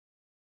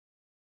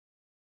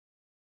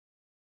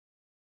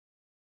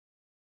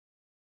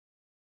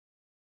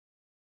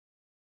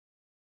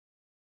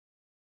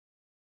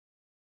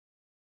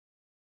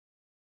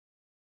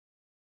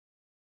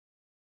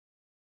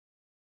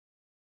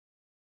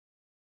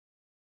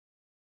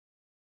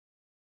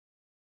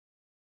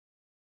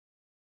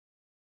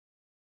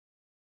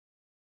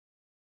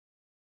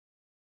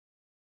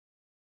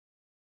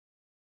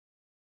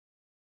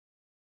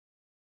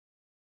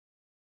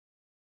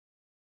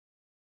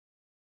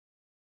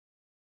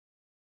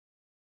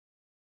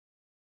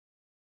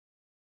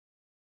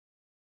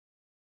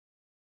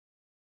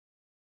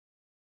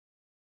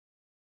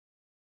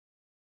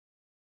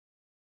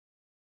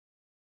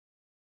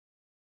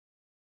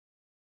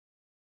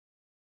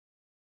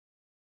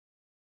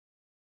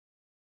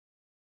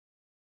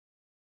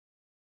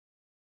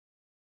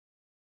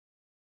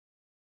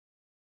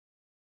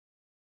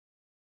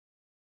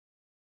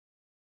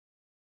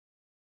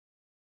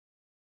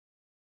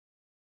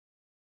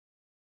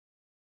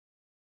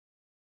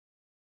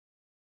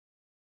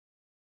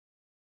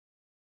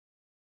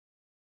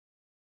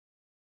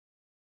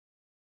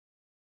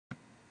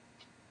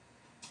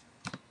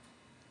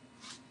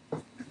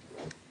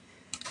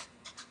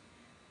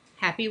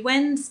Happy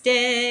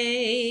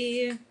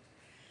Wednesday. If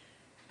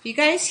you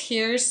guys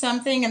hear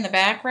something in the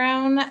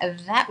background,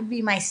 that would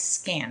be my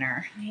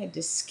scanner. I had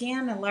to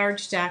scan a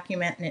large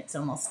document and it's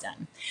almost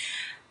done.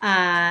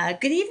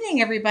 Good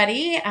evening,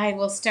 everybody. I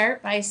will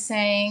start by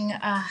saying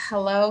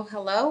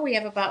hello. We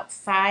have about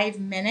 5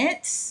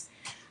 minutes.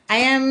 I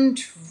am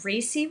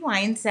Tracy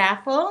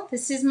Weinzaffel.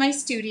 This is my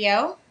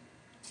studio,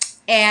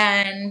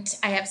 and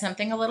I have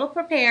something a little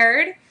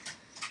prepared.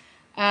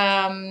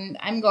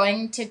 I'm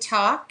going to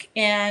talk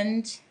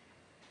and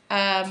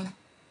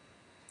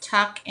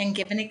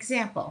give an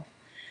example.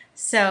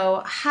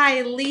 So,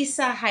 hi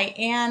Lisa, hi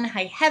Ann,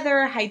 hi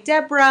Heather, hi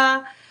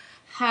Deborah,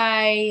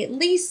 hi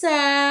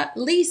Lisa,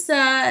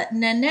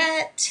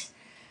 Nanette,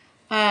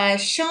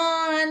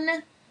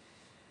 Sean.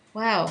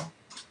 Wow,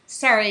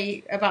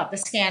 sorry about the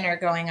scanner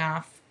going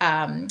off.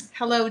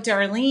 Hello,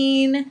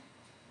 Darlene.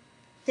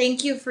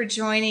 Thank you for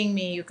joining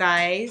me, you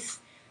guys.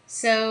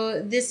 So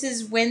this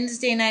is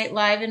Wednesday Night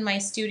Live in my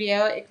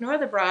studio. Ignore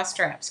the bra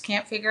straps.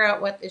 Can't figure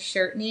out what this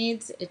shirt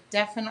needs. It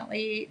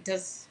definitely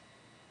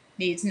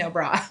needs no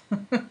bra.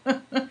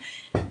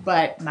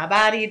 But my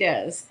body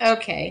does.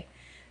 Okay.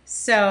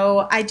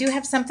 So I do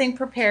have something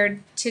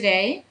prepared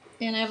today,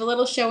 and I have a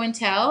little show and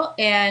tell,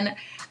 and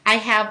I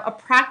have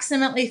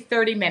approximately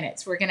 30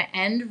 minutes. We're going to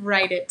end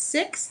right at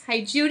 6.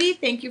 Hi, Judy.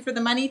 Thank you for the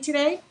money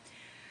today.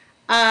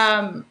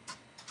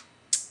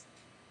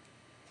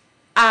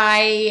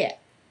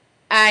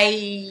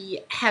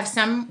 I have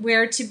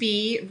somewhere to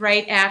be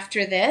right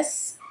after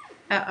this.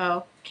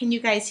 Uh-oh. Can you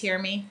guys hear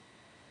me?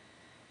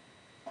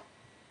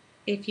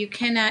 If you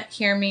cannot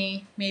hear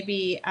me,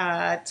 maybe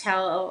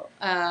tell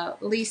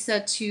Lisa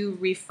to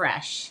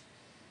refresh.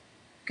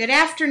 Good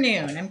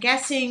afternoon. I'm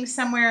guessing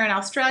somewhere in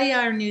Australia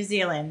or New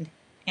Zealand,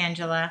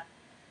 Angela.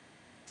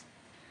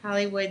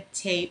 Hollywood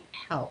tape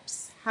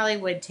helps.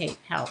 Hollywood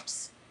tape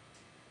helps.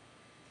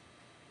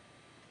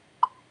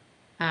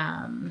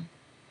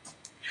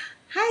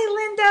 Hi,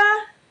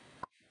 Linda.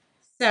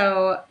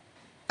 So,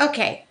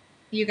 okay,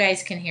 you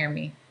guys can hear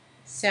me.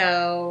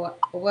 So,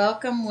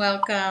 welcome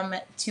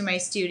to my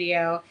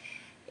studio.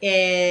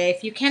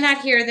 If you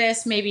cannot hear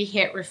this, maybe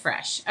hit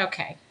refresh.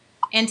 Okay.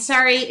 And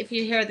sorry if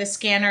you hear the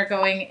scanner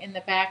going in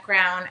the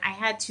background. I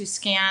had to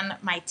scan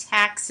my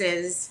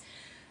taxes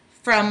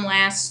from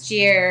last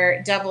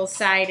year,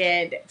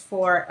 double-sided,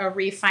 for a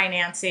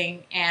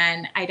refinancing,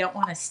 and I don't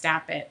want to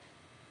stop it.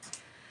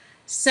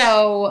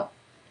 So,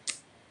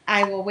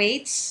 I will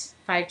wait.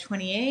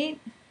 5:28.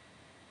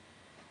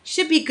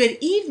 Should be good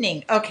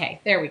evening.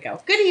 Okay, there we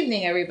go. Good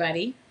evening,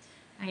 everybody.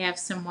 I have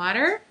some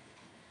water.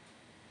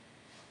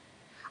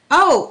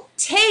 Oh,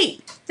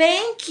 tape.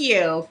 Thank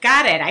you.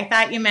 Got it. I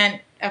thought you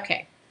meant,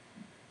 okay.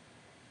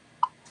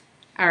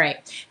 All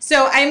right.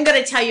 So I'm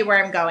going to tell you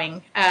where I'm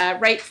going.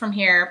 Right from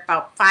here,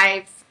 about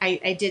 5.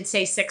 I did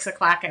say 6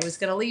 o'clock. I was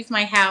going to leave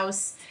my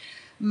house.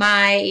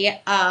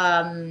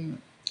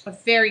 A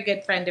very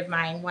good friend of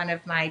mine, one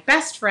of my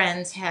best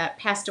friends,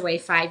 passed away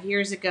 5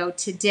 years ago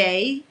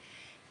today.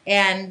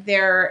 And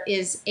there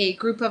is a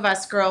group of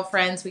us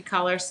girlfriends. We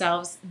call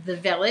ourselves The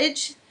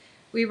Village.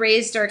 We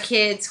raised our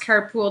kids,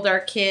 carpooled our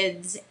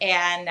kids,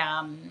 and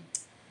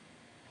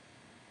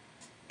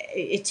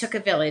it took a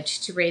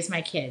village to raise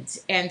my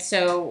kids. And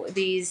so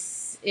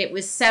it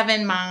was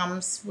 7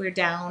 moms. We're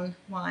down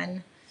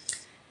 1.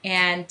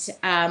 And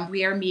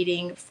we are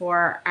meeting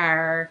for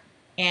our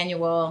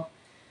annual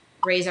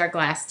Raise Our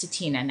Glass to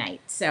Tina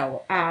night.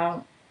 So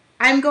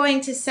I'm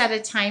going to set a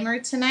timer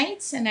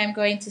tonight, and I'm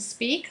going to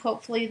speak.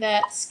 Hopefully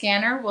that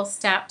scanner will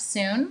stop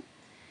soon.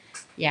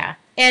 Yeah.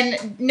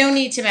 And no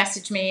need to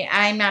message me.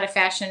 I'm not a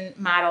fashion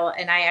model,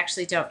 and I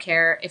actually don't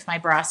care if my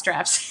bra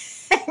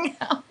straps hang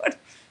out.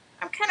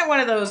 I'm kind of one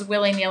of those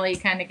willy-nilly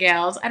kind of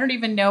gals. I don't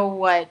even know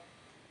what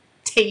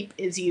tape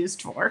is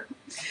used for.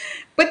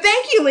 But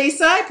thank you,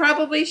 Lisa. I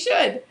probably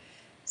should.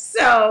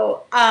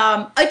 So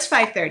it's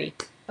 5:30.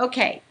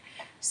 Okay.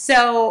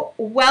 So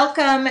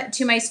welcome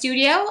to my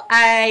studio.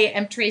 I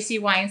am Tracy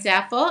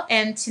Weinzaffel,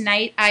 and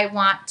tonight I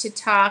want to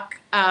talk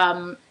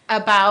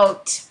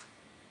about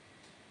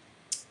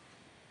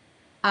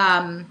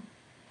some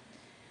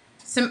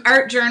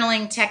art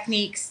journaling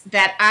techniques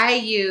that I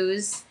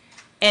use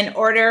in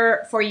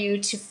order for you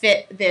to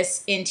fit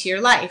this into your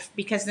life.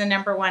 Because the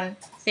number one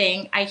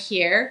thing I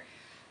hear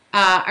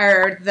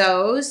are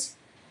those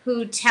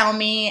who tell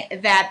me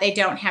that they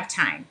don't have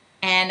time.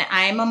 And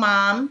I'm a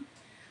mom.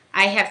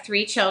 I have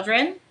 3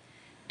 children,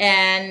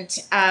 and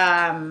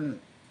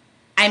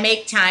I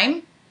make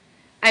time.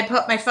 I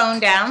put my phone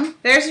down.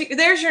 There's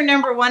your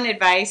number one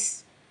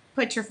advice.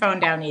 Put your phone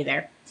down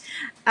either.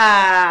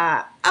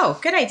 Oh,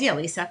 good idea,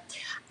 Lisa.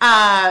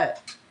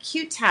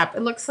 Cute top.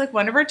 It looks like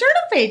one of our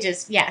journal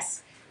pages.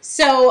 Yes.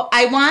 So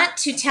I want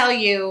to tell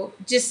you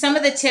just some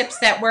of the tips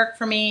that work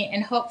for me,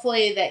 and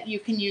hopefully that you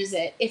can use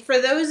it. If for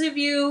those of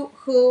you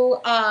who,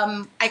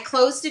 I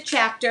closed a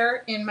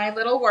chapter in my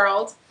little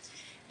world,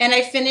 and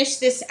I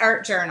finished this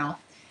art journal.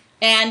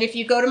 And if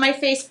you go to my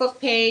Facebook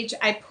page,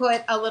 I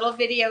put a little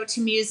video to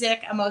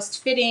music, a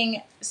most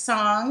fitting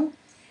song.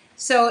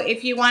 So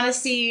if you want to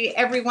see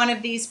every one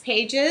of these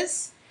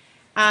pages,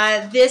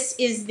 this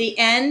is the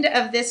end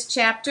of this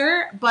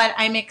chapter, but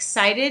I'm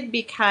excited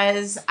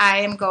because I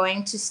am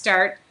going to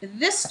start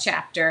this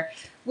chapter,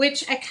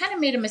 which I kind of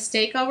made a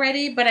mistake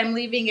already, but I'm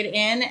leaving it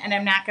in and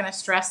I'm not going to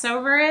stress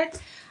over it.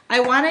 I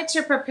wanted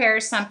to prepare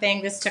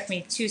something. This took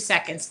me 2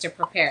 seconds to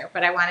prepare,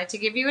 but I wanted to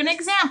give you an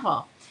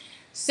example.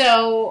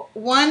 So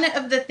one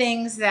of the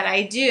things that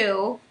I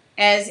do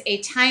as a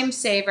time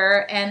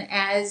saver and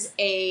as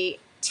a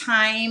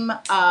time,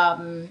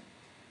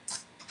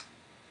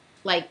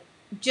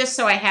 just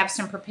so I have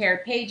some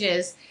prepared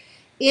pages,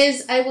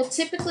 is I will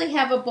typically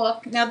have a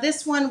book. Now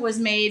this one was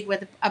made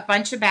with a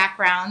bunch of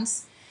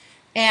backgrounds,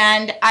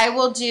 and I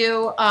will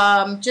do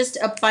just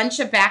a bunch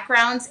of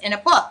backgrounds in a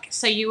book.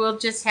 So you will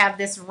just have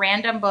this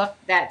random book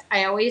that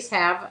I always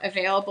have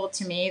available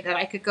to me that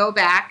I could go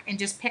back and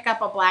just pick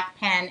up a black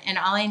pen, and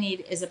all I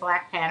need is a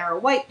black pen or a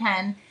white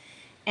pen,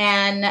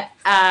 and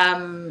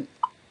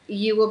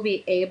you will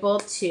be able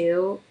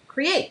to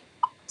create.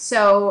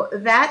 So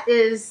that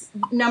is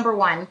number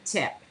one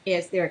tip.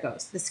 Is there it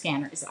goes. The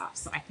scanner is off,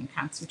 so I can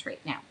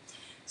concentrate now.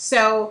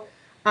 So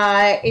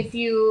if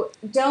you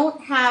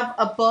don't have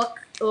a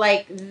book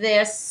like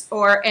this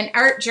or an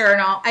art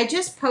journal, I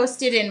just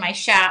posted in my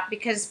shop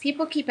because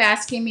people keep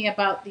asking me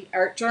about the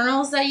art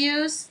journals I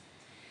use.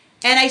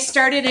 And I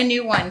started a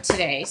new one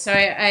today. So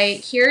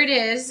here it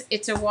is.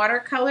 It's a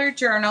watercolor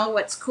journal.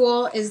 What's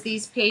cool is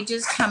these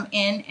pages come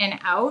in and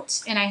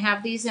out, and I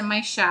have these in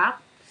my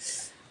shop.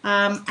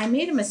 I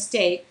made a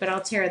mistake, but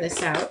I'll tear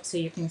this out so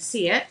you can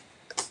see it.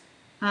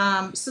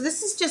 So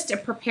this is just a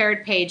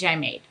prepared page I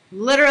made.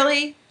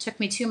 Literally took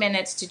me 2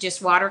 minutes to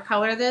just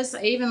watercolor this.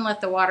 I even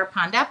let the water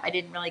pond up. I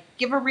didn't really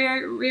give a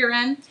rear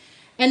end.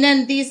 And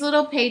then these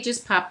little pages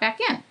pop back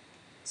in.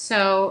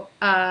 So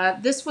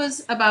this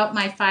was about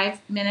my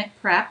 5-minute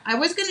prep. I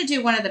was going to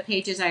do one of the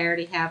pages I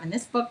already have in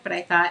this book, but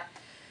I thought,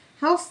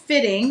 how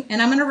fitting,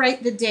 and I'm going to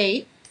write the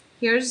date.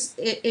 Here's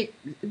it.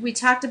 We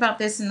talked about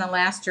this in the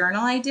last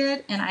journal I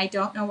did, and I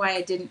don't know why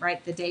I didn't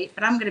write the date,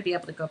 but I'm going to be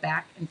able to go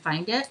back and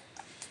find it.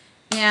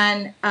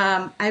 And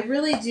I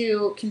really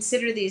do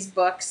consider these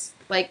books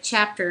like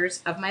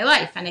chapters of my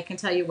life, and I can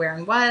tell you where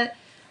and what,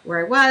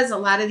 where I was. A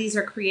lot of these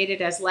are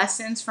created as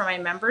lessons for my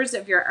members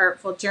of your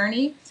artful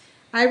journey.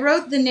 I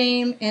wrote the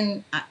name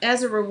in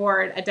as a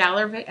reward,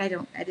 $1.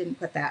 I didn't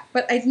put that,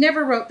 but I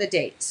never wrote the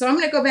date. So I'm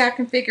going to go back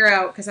and figure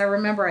out, because I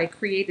remember I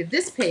created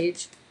this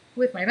page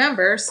with my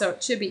members, so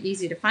it should be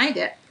easy to find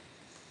it.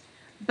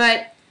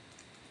 But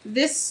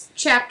this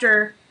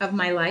chapter of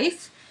my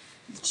life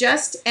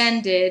just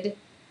ended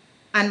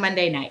on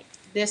Monday night.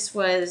 This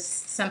was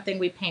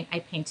something I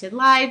painted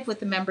live with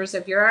the members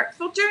of your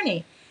artful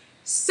journey.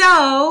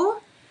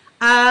 So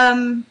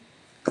I'm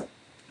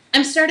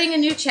starting a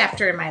new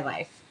chapter in my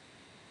life.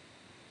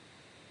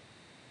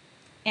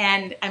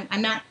 And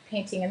I'm not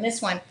painting in this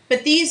one,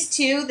 but these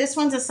two, this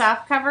one's a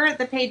soft cover,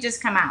 the pages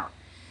come out.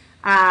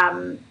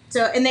 And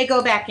they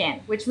go back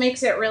in, which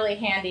makes it really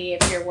handy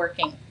if you're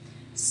working.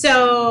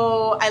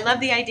 So I love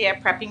the idea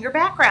of prepping your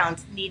background.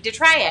 Need to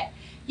try it.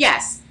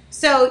 Yes.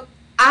 So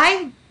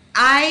I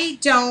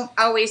don't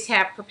always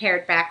have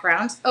prepared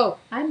backgrounds. Oh,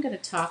 I'm going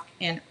to talk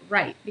and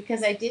write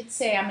because I did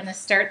say I'm going to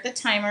start the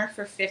timer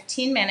for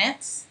 15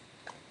 minutes.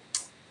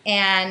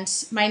 And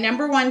my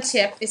number one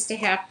tip is to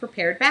have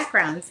prepared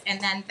backgrounds. And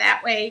then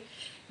that way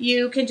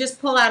you can just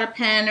pull out a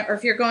pen, or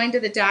if you're going to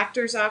the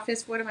doctor's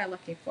office, what am I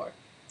looking for?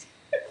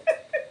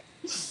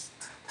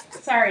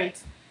 Sorry.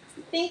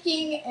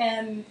 Thinking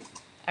and,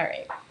 all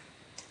right.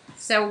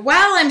 So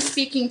while I'm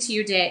speaking to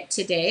you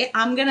today,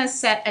 I'm going to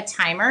set a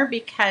timer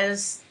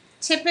because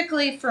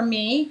typically for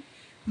me,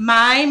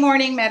 my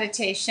morning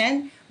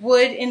meditation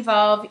would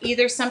involve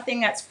either something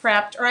that's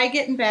prepped, or I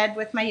get in bed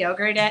with my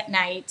yogurt at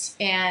night,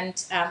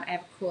 and I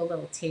have a cool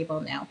little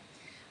table now.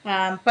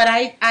 But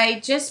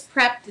I just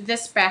prepped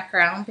this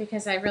background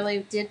because I really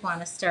did want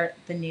to start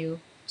the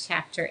new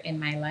chapter in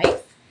my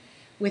life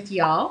with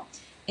y'all.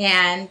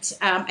 And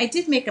I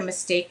did make a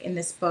mistake in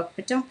this book,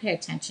 but don't pay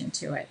attention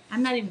to it.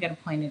 I'm not even going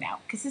to point it out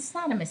because it's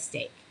not a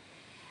mistake.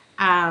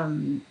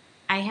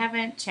 I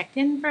haven't checked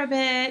in for a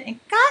bit. And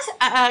gosh,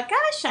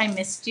 I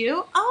missed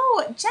you.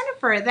 Oh,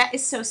 Jennifer, that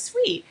is so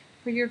sweet.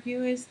 For your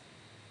viewers.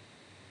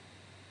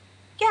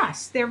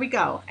 Yes, there we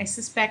go. I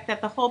suspect that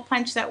the hole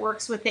punch that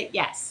works with it,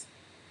 yes.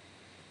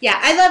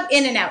 Yeah, I love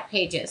in and out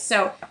pages.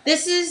 So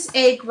this is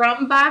a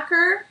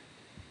Grumbacher.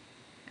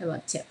 I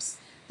love tips.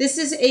 This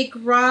is a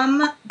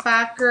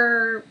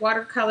Grumbacher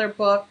watercolor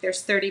book.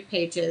 There's 30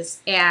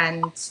 pages,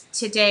 and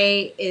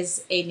today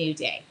is a new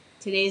day.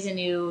 Today's a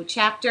new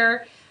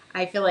chapter.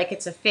 I feel like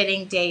it's a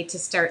fitting day to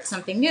start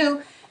something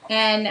new.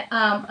 And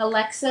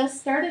Alexa,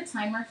 start a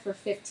timer for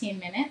 15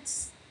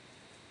 minutes.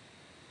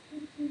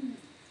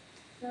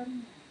 I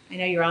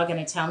know you're all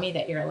going to tell me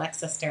that your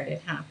Alexa started,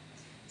 huh?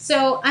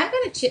 So I'm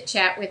going to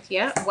chit-chat with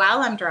you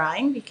while I'm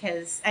drawing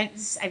because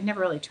I've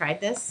never really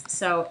tried this.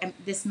 So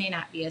this may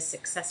not be as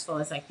successful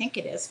as I think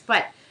it is.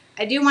 But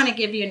I do want to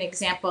give you an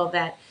example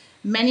that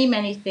many,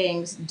 many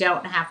things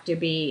don't have to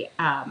be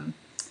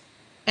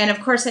And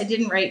of course, I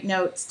didn't write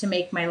notes to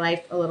make my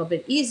life a little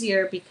bit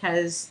easier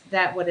because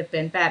that would have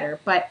been better.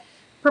 But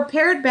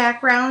prepared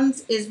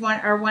backgrounds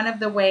are one of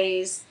the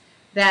ways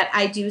that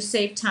I do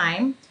save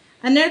time.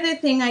 Another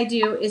thing I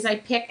do is I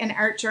pick an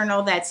art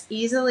journal that's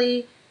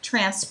easily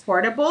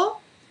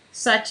transportable,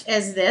 such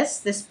as this.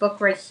 This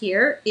book right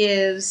here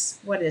is,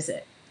 what is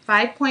it?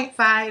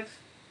 5.5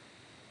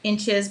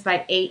 inches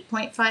by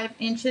 8.5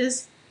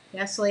 inches.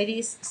 Yes,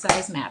 ladies,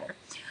 size matter.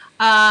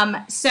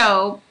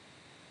 So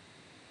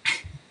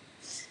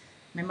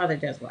my mother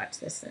does watch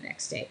this the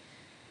next day.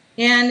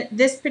 And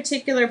this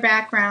particular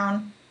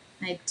background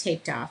I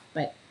taped off,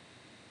 but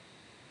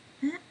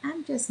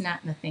I'm just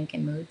not in the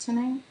thinking mood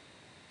tonight.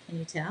 Can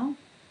you tell?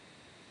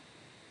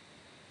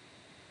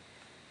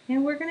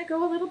 And we're gonna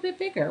go a little bit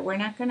bigger. We're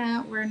not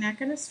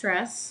gonna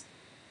stress.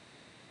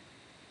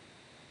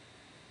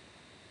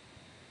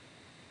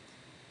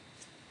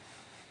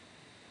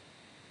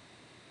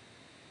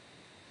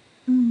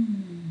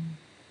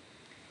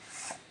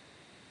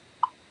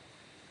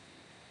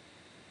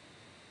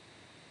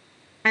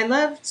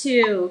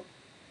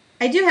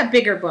 I do have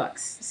bigger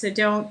books, so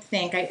don't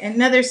think.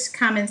 Another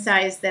common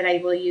size that I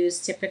will use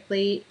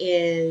typically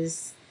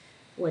is,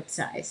 what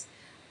size?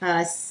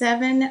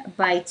 7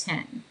 by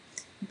 10.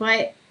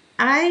 But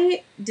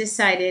I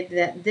decided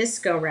that this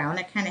go round,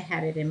 I kind of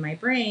had it in my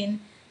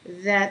brain,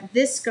 that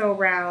this go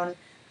round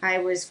I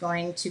was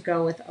going to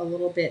go with a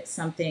little bit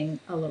something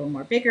a little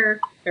more bigger,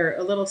 or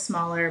a little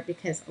smaller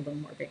because a little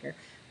more bigger.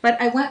 But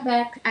I went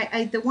back,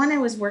 the one I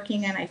was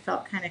working on, I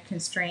felt kind of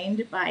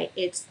constrained by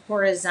its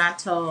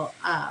horizontal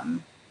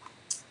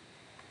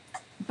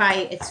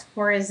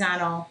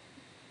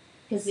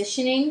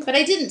positioning, but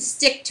I didn't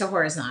stick to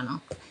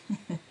horizontal.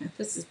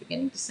 This is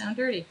beginning to sound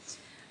dirty.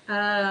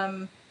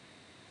 But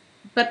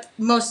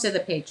most of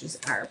the pages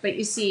are. But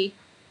you see,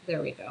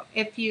 there we go.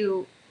 If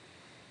you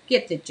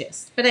get the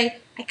gist. But I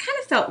kind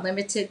of felt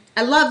limited.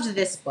 I loved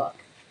this book,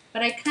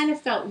 but I kind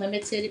of felt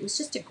limited. It was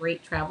just a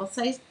great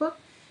travel-sized book.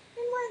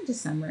 And we're into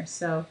summer,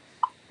 so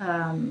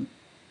I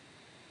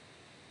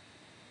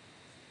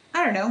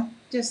don't know.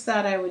 Just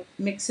thought I would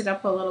mix it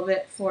up a little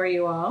bit for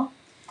you all.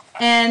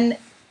 And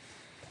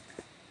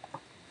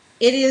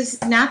it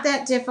is not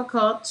that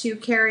difficult to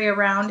carry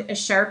around a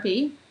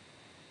Sharpie,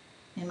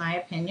 in my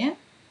opinion.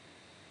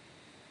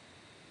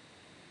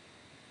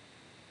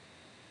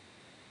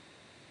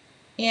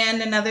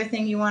 And another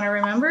thing you want to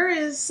remember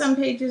is some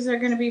pages are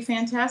going to be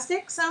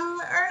fantastic,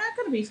 some are not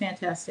going to be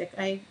fantastic.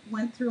 I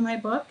went through my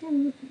book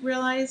and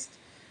realized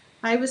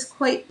I was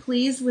quite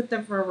pleased with the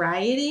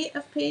variety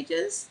of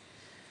pages.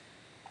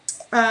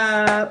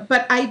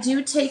 But I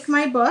do take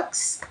my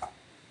books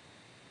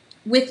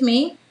with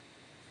me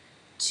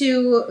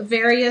to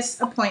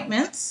various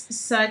appointments,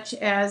 such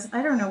as,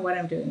 I don't know what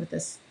I'm doing with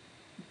this,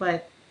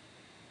 but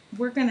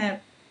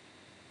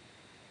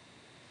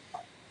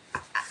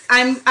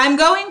I'm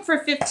going for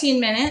 15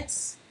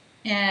 minutes,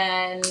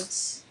 and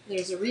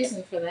there's a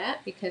reason for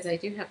that, because I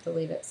do have to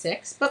leave at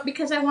 6, but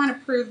because I want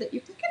to prove that you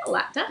can get a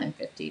lot done in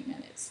 15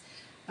 minutes.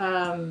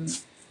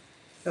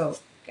 Oh,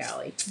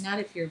 golly. Not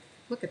if you're,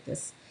 look at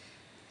this.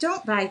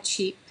 Don't buy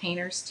cheap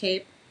painter's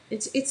tape.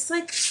 It's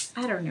like,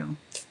 I don't know.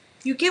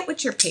 You get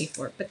what you're paid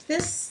for, but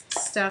this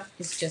stuff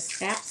is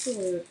just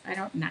absolute.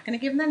 I'm not going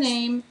to give them the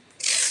name.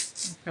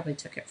 I probably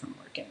took it from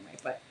work anyway,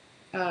 but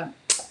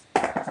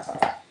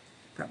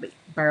probably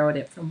borrowed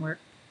it from work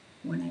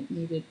when I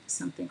needed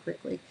something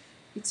quickly.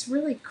 It's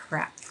really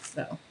crap,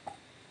 though.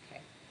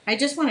 Okay, I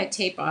just want to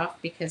tape off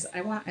because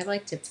I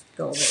like to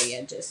go over the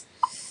edges.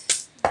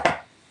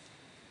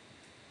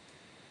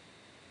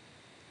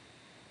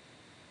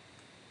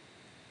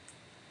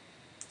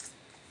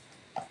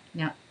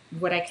 Now,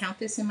 would I count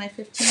this in my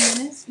 15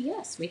 minutes?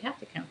 Yes, we have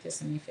to count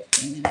this in my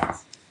 15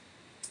 minutes.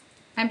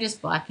 I'm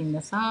just blocking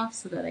this off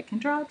so that I can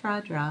draw.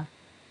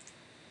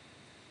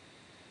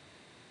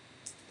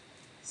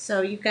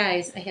 So you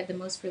guys, I had the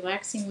most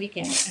relaxing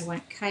weekend. I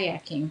went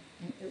kayaking,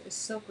 and it was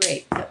so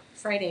great. But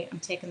Friday, I'm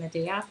taking the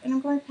day off, and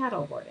I'm going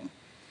paddle boarding.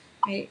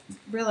 I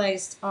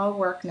realized all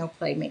work, no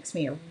play makes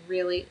me a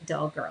really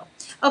dull girl.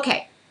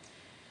 Okay.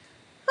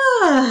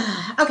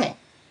 Okay.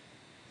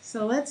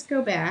 So let's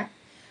go back.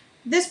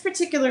 This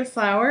particular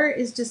flower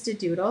is just a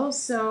doodle,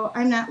 so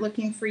I'm not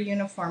looking for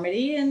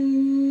uniformity,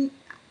 and,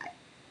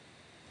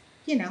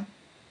 you know,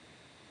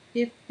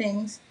 if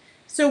things.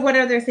 So what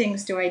other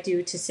things do I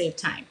do to save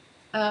time?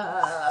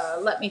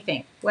 Let me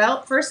think.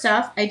 Well, first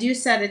off, I do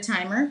set a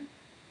timer,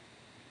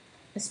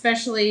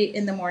 especially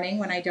in the morning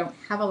when I don't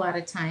have a lot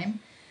of time.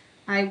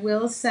 I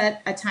will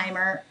set a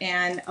timer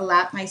and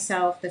allot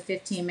myself the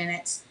 15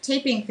 minutes.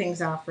 Taping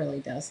things off really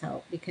does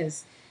help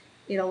because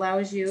it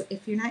allows you,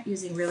 if you're not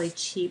using really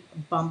cheap,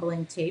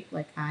 bumbling tape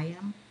like I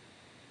am,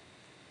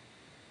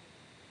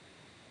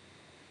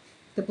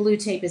 the blue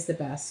tape is the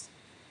best.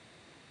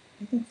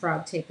 I think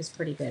frog tape is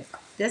pretty good.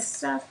 This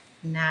stuff,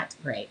 not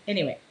great.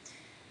 Anyway,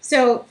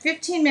 so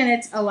 15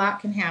 minutes, a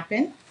lot can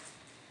happen.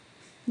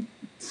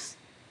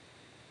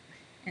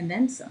 And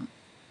then some.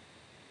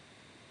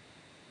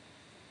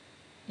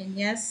 And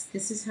yes,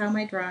 this is how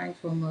my drawings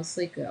will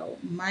mostly go.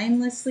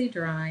 Mindlessly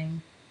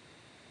drawing.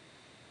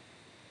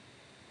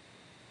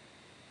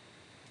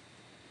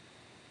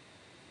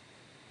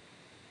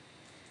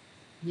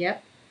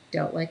 Yep,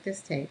 don't like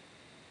this tape.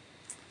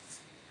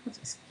 I'll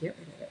just get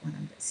rid of it when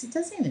I'm done. See, it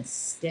doesn't even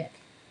stick.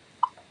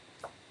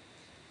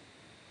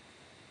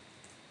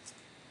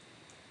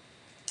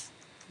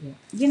 Yeah.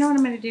 You know what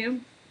I'm going to do?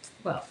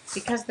 Well,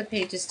 because the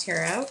pages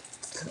tear out.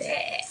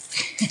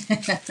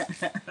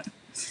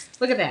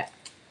 Look at that.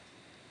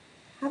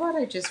 How about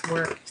I just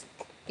work?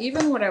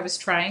 Even what I was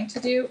trying to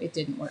do, it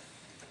didn't work.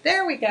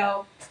 There we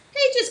go.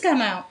 Pages come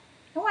out.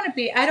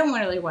 I don't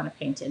really want to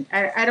paint in.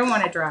 I don't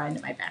want to draw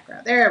into my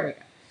background. There we go.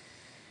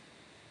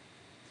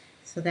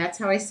 So that's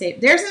how I save.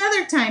 There's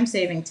another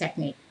time-saving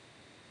technique.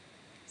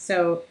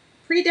 So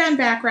pre-done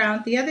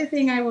background. The other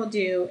thing I will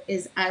do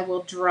is I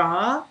will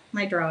draw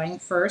my drawing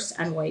first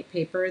on white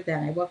paper.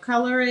 Then I will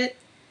color it.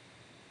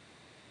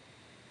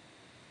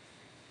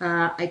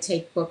 I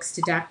take books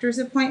to doctor's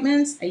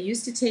appointments. I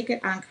used to take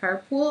it on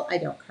carpool. I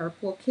don't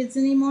carpool kids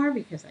anymore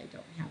because I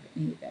don't have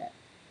any that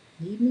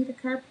need me to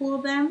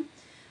carpool them.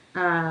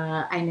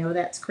 I know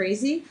that's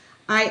crazy.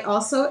 I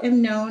also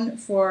am known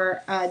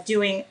for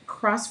doing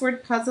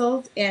crossword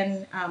puzzles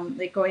and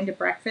like going to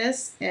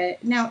breakfast.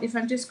 Now, if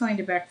I'm just going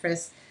to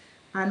breakfast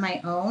on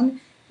my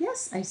own,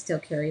 yes, I still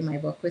carry my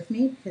book with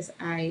me because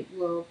I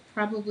will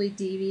probably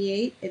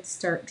deviate and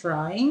start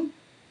drawing.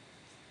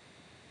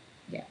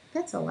 Yeah,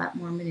 that's a lot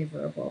more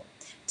maneuverable.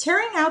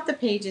 Tearing out the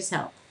pages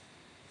help.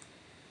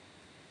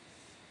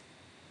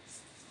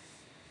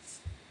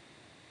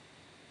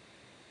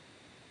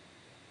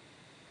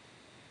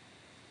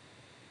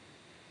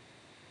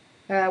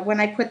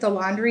 When I put the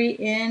laundry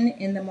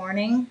in the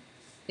morning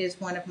is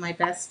one of my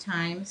best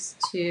times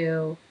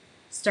to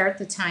start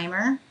the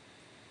timer.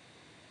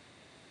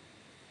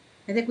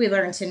 I think we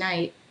learned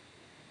tonight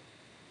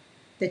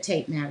the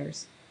tape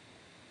matters.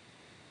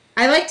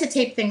 I like to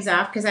tape things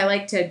off because I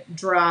like to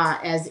draw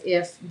as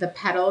if the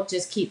petal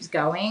just keeps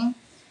going.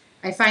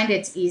 I find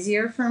it's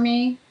easier for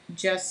me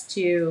just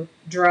to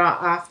draw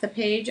off the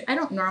page. I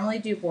don't normally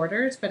do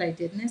borders, but I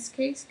did in this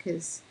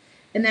case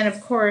and then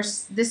of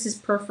course this is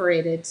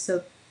perforated,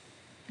 so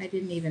I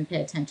didn't even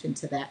pay attention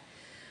to that.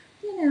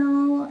 You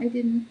know, I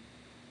didn't.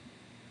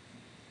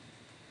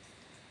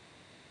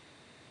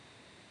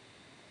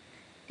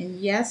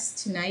 And yes,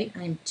 tonight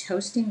I'm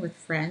toasting with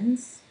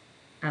friends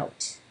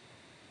out.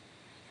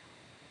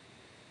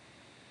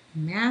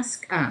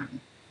 Mask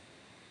on.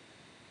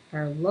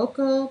 Our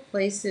local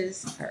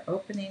places are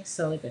opening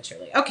slowly but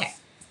surely. Okay.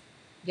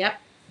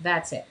 Yep,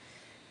 that's it.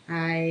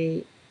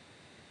 Now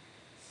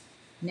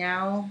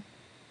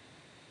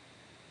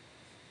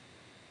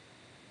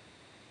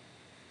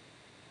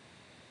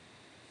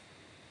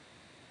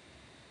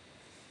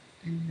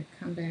I'm going to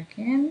come back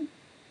in.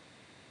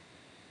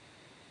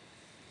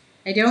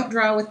 I don't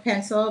draw with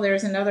pencil.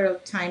 There's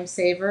another time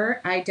saver.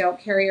 I don't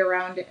carry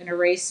around an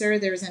eraser.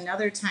 There's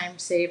another time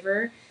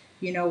saver.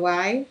 You know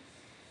why?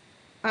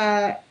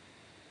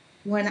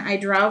 When I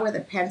draw with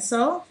a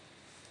pencil,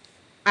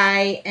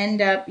 I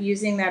end up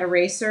using that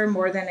eraser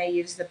more than I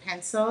use the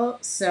pencil.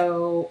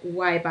 So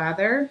why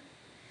bother?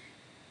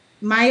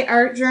 My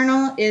art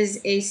journal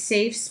is a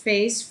safe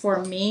space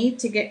for me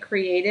to get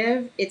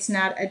creative. It's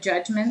not a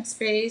judgment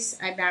space.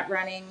 I'm not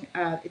running,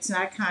 it's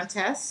not a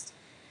contest.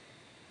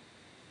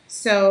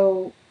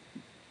 So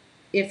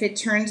if it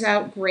turns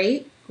out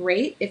great,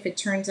 great. If it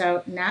turns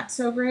out not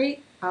so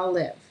great, I'll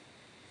live.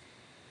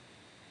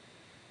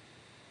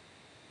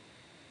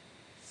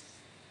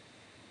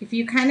 If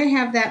you kind of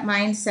have that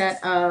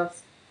mindset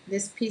of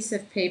this piece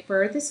of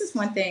paper, this is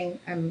one thing,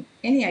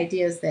 any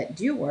ideas that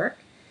do work.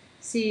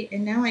 See,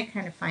 and now I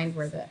kind of find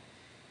where the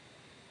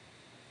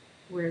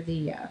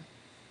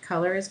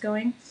color is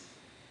going.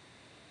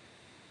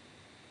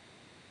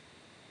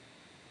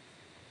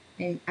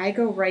 And I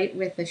go right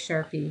with the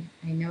Sharpie.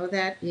 I know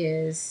that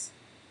is.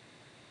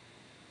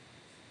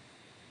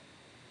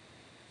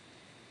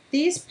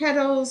 These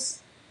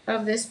petals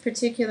of this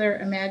particular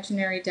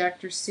imaginary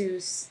Dr.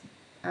 Seuss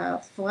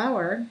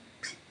flower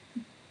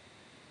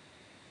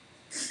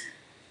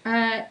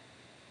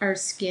are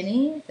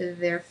skinny,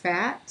 they're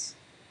fat.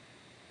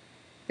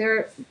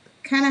 They're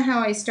kind of how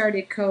I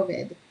started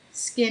COVID.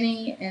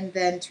 Skinny and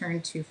then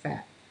turned too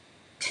fat.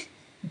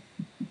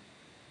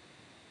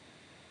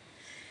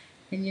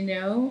 And you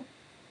know,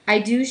 I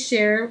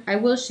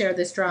will share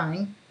this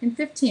drawing. In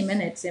 15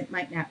 minutes, it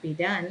might not be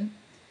done.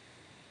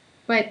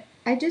 But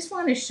I just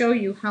want to show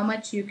you how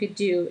much you could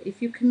do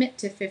if you commit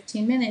to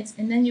 15 minutes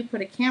and then you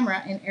put a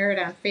camera and air it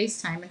on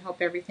FaceTime and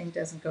hope everything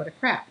doesn't go to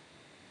crap.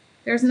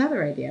 There's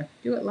another idea.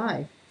 Do it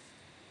live.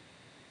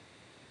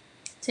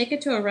 Take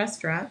it to a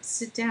restaurant,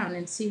 sit down,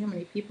 and see how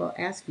many people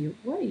ask you,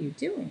 what are you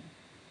doing?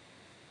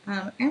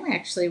 I'm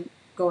actually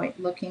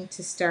looking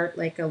to start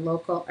like a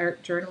local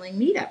art journaling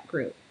meetup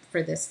group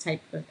for this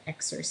type of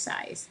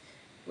exercise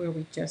where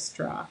we just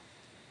draw.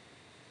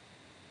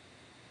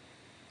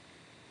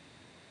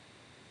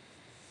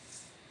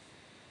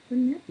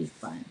 Wouldn't that be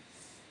fun?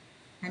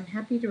 I'm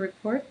happy to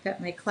report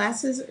that my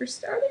classes are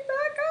starting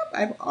back up.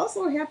 I'm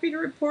also happy to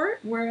report,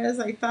 whereas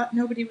I thought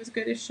nobody was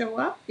going to show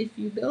up, if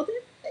you build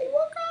it, they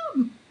will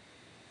come.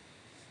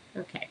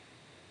 Okay.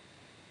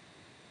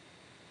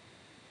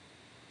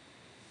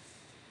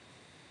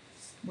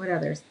 What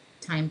other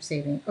time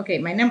saving? Okay,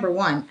 my number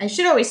one. I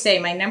should always say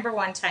my number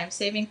one time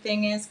saving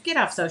thing is get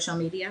off social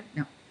media.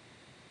 No.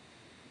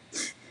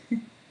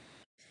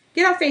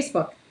 Get off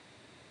Facebook.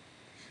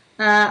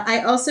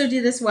 I also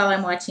do this while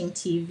I'm watching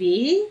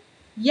TV.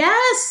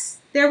 Yes!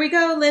 There we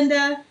go,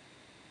 Linda.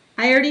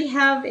 I already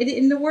have it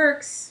in the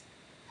works.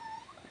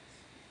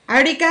 I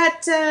already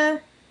got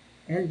a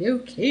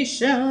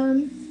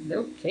location.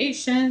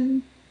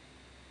 Location.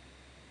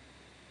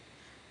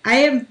 I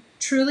am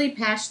truly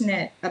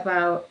passionate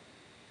about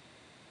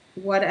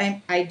what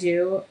I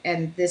do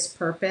and this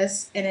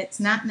purpose, and it's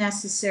not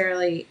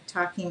necessarily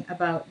talking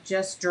about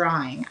just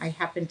drawing. I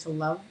happen to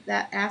love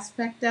that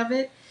aspect of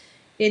it.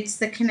 It's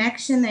the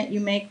connection that you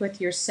make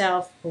with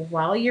yourself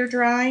while you're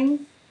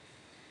drawing.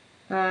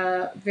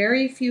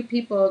 Very few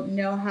people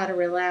know how to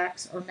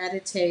relax or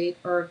meditate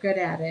or are good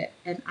at it,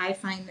 and I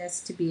find this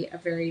to be a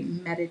very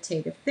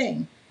meditative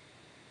thing.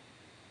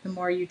 The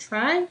more you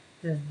try,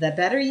 the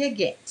better you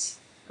get.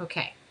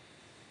 Okay.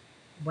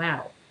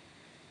 Wow.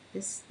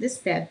 This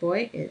bad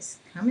boy is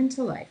coming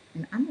to life,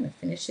 and I'm going to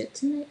finish it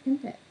tonight in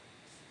bed.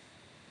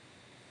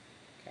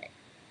 Okay.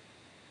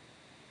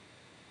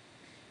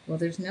 Well,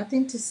 there's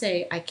nothing to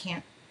say I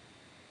can't.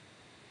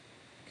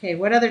 Okay,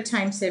 what other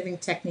time-saving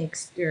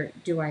techniques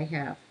do I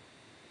have?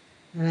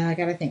 I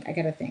gotta think.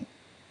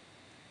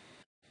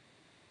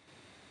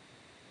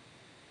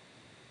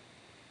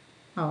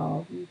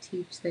 Oh, you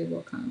teach, they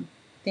will come.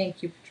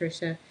 Thank you,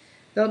 Patricia.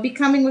 They'll be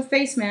coming with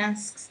face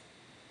masks.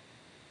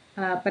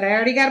 But I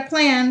already got a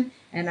plan,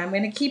 and I'm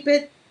going to keep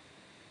it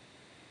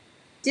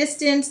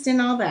distanced and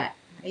all that.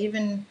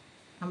 I'm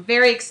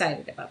very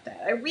excited about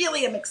that. I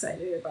really am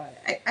excited about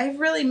it. I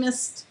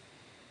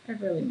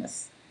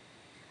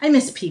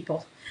miss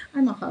people.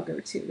 I'm a hugger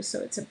too,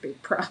 so it's a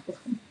big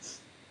problem.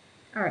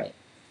 All right.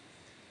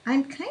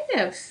 I'm kind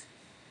of,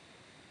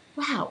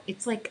 wow,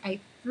 it's like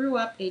I threw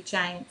up a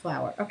giant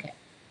flower. Okay.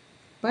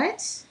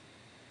 But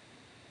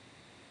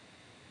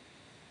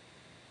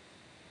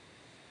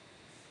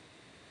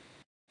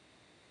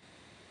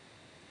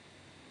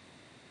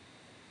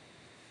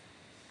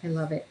I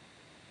love it.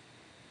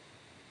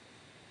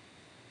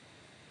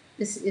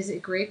 This is a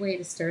great way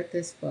to start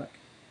this book.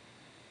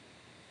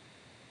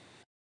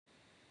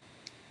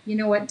 You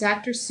know what?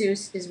 Dr.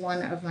 Seuss is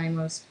one of my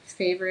most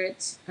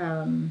favorite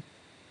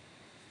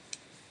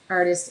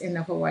artists in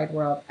the whole wide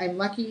world. I'm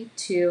lucky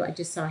to, I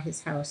just saw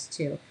his house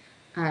too.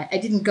 I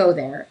didn't go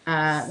there.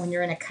 When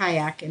you're in a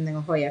kayak in the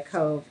La Jolla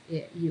Cove,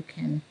 you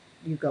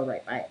go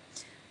right by it.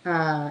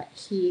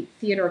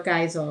 Theodore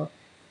Geisel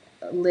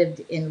lived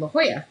in La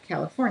Jolla,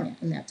 California,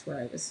 and that's where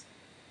I was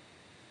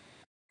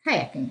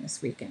kayaking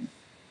this weekend.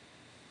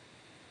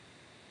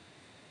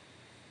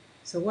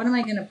 So what am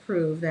I going to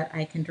prove that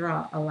I can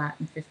draw a lot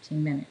in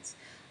 15 minutes?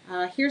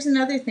 Here's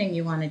another thing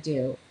you want to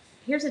do.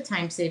 Here's a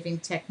time-saving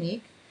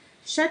technique.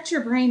 Shut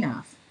your brain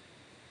off.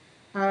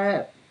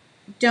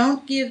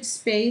 Don't give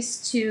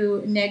space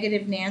to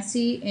negative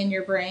Nancy in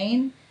your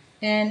brain,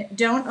 and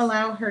don't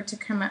allow her to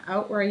come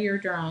out while you're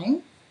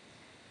drawing.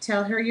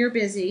 Tell her you're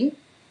busy,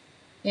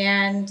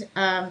 and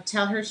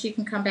tell her she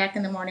can come back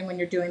in the morning when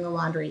you're doing the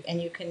laundry,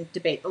 and you can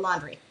debate the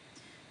laundry.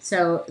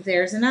 So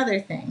there's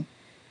another thing.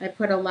 I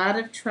put a lot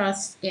of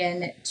trust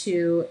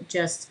into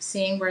just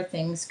seeing where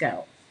things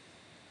go.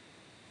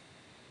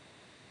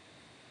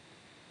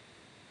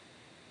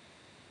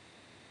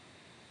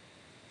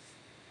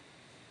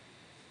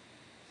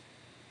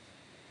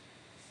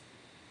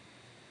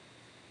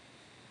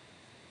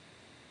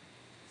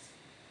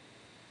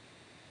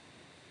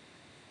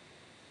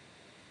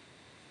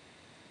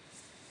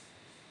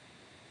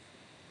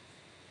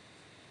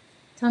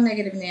 Tell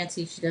negative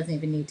Nancy she doesn't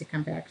even need to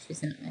come back.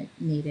 She's not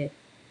needed.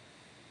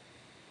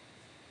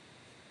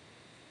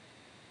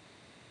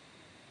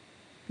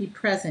 Be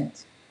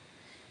present.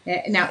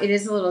 Now, it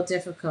is a little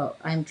difficult.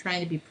 I'm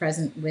trying to be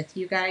present with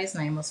you guys,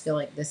 and I almost feel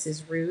like this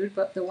is rude.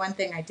 But the one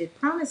thing I did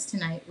promise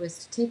tonight was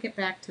to take it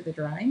back to the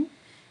drawing,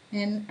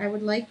 and I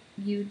would like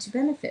you to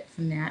benefit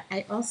from that.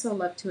 I also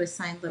love to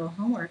assign little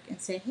homework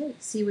and say, hey,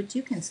 see what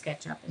you can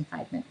sketch up in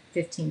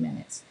 15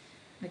 minutes.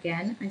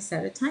 Again, I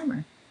set a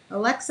timer.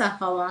 Alexa,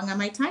 how long on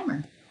my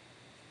timer?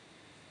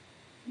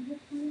 You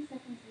have 20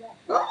 seconds left.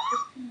 Oh!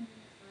 15 minutes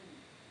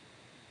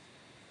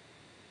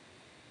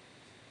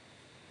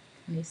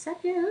 20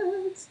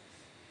 seconds.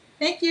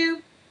 Thank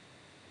you.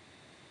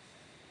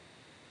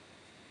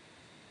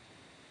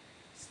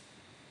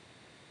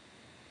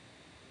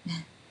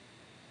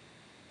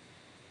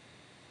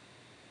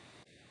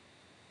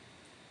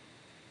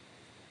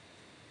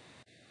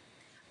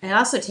 I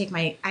also take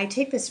my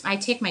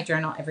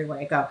journal everywhere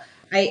I go.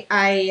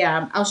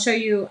 I'll show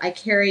you. I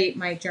carry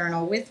my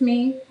journal with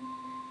me.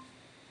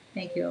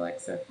 Thank you,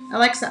 Alexa.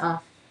 Alexa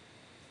off.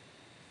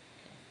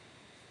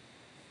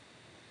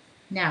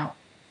 Now,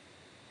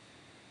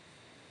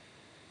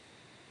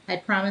 I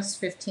promised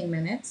 15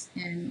 minutes,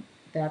 and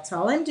that's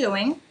all I'm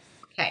doing.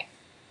 Okay.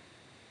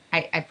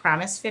 I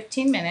promised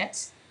 15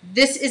 minutes.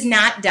 This is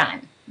not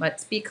done.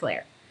 Let's be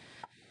clear.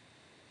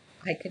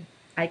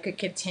 I could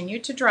continue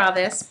to draw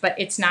this, but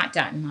it's not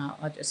done.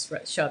 I'll just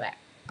show that.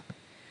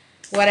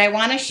 What I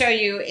want to show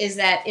you is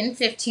that in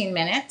 15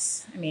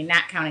 minutes, I mean,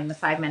 not counting the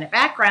 5-minute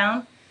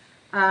background,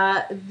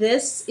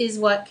 this is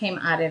what came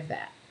out of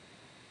that.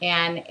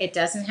 And it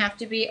doesn't have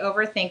to be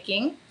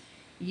overthinking.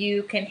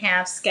 You can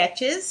have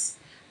sketches.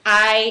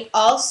 I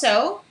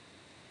also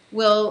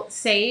will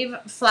save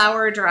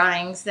flower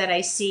drawings that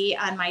I see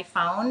on my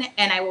phone,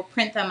 and I will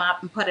print them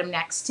up and put them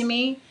next to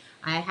me.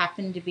 I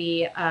happen to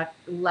be a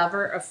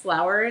lover of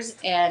flowers,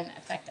 and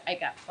in fact, I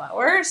got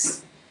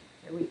flowers.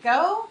 Here we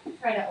go. I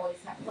try to always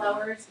have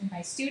flowers in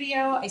my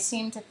studio. I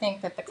seem to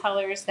think that the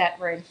colors that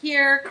were in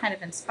here kind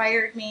of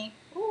inspired me.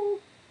 Ooh,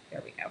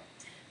 there we go.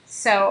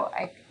 So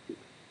I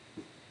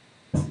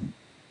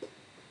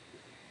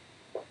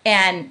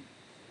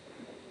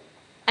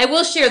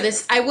will share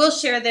this. I will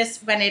share this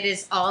when it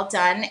is all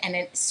done and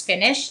it's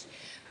finished.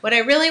 What I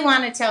really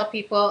want to tell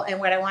people, and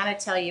what I want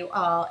to tell you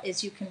all,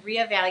 is you can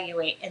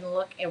reevaluate and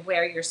look at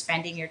where you're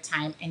spending your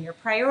time and your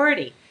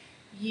priority.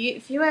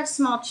 If you have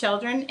small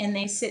children and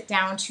they sit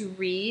down to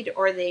read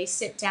or they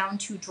sit down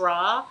to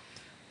draw,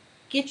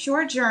 get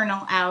your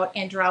journal out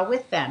and draw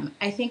with them.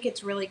 I think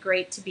it's really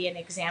great to be an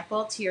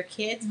example to your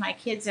kids. My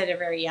kids at a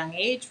very young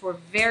age were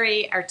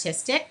very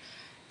artistic.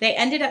 They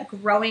ended up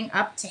growing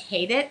up to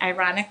hate it.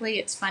 Ironically,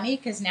 it's funny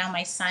because now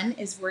my son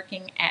is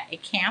working at a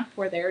camp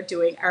where they're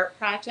doing art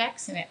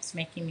projects, and it's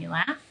making me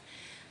laugh.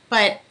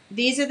 But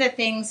these are the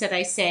things that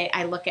I say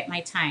I look at my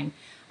time.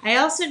 I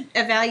also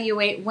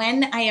evaluate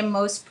when I am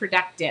most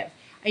productive.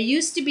 I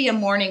used to be a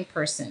morning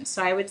person,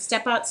 so I would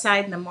step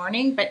outside in the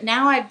morning, but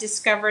now I've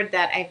discovered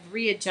that I've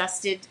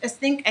readjusted. I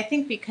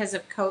think because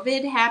of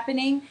COVID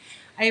happening,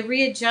 I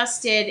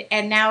readjusted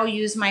and now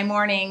use my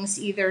mornings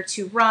either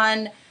to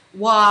run,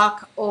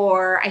 walk,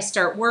 or I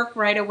start work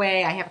right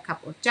away. I have a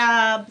couple of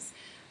jobs,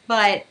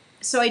 but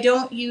so I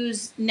don't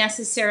use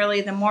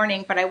necessarily the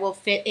morning, but I will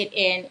fit it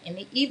in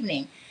the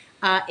evening.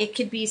 It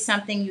could be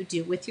something you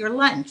do with your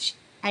lunch.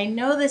 I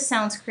know this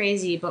sounds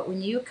crazy, but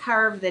when you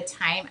carve the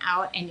time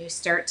out and you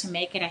start to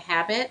make it a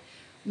habit,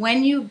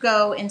 when you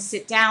go and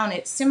sit down,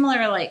 it's similar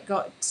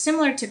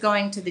to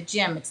going to the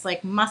gym. It's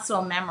like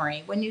muscle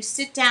memory. When you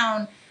sit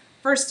down,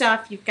 first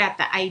off, you've got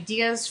the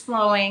ideas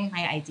flowing.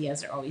 My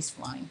ideas are always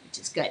flowing, which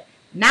is good.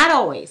 Not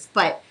always,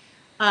 but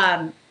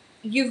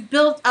you've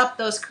built up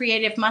those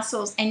creative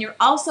muscles, and you're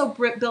also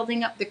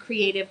building up the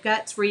creative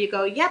guts where you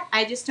go, yep,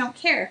 I just don't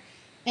care.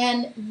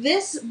 And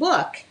this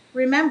book,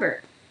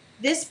 remember,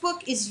 this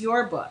book is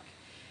your book.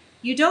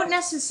 You don't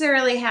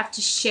necessarily have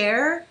to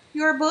share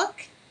your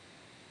book.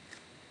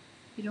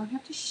 You don't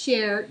have to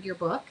share your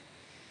book,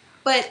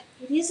 but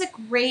it is a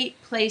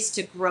great place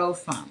to grow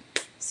from.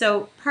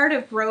 So part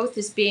of growth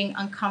is being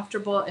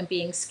uncomfortable and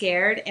being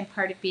scared, and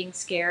part of being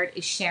scared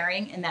is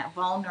sharing and that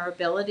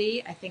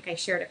vulnerability. I think I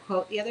shared a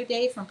quote the other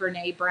day from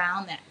Brene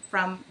Brown that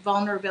from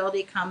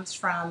vulnerability comes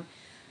from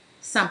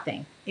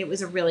something. It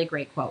was a really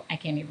great quote. I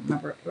can't even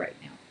remember it right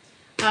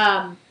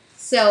now.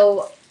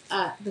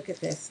 Look at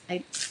this.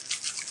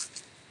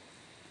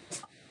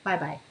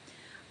 Bye-bye.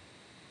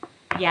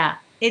 Yeah.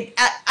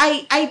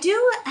 I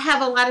do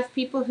have a lot of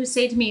people who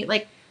say to me,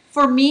 like,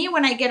 for me,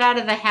 when I get out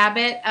of the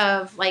habit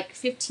of like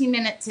 15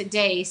 minutes a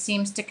day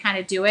seems to kind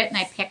of do it, and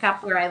I pick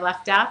up where I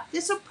left off,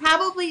 this will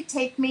probably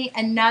take me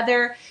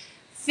another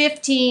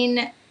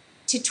 15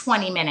 to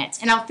 20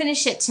 minutes, and I'll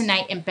finish it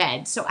tonight in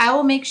bed. So I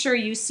will make sure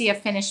you see a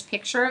finished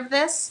picture of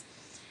this.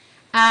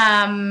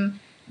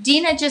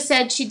 Dina just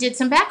said she did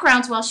some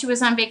backgrounds while she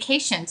was on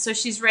vacation, so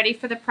she's ready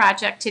for the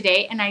project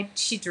today, and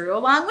she drew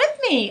along with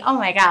me. Oh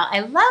my God, I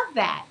love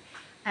that.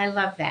 I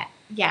love that.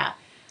 Yeah.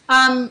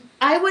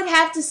 I would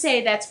have to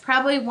say that's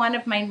probably one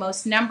of my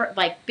most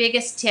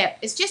biggest tip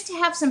is just to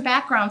have some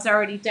backgrounds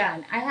already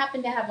done. I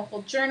happen to have a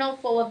whole journal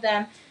full of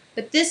them,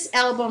 but this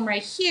album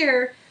right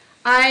here,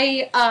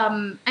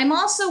 I'm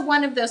also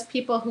one of those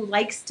people who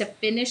likes to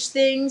finish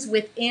things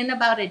within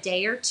about a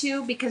day or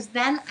two, because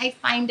then I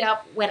find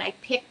out when I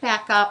pick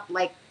back up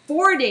like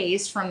 4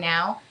 days from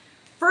now,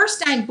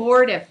 first, I'm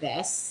bored of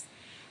this,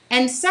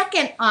 and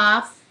second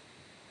off,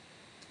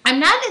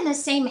 I'm not in the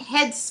same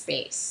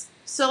headspace.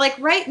 So like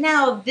right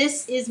now,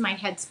 this is my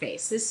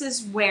headspace. This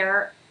is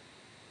where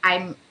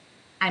I'm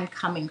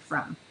coming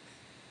from.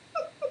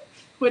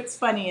 What's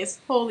funny is,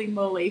 holy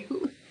moly,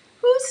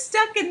 who's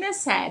stuck in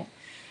this head?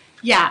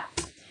 Yeah.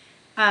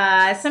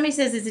 Somebody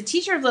says, as a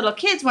teacher of little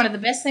kids, one of the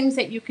best things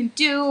that you can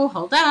do,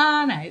 hold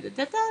on,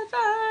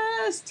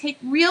 is take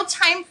real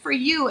time for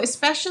you,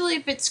 especially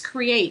if it's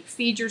create,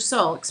 feed your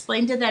soul.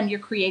 Explain to them you're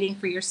creating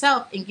for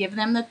yourself and give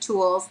them the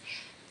tools,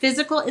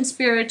 physical and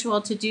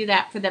spiritual, to do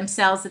that for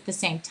themselves at the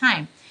same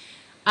time.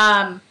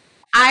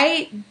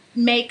 I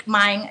make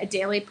mine a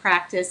daily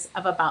practice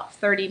of about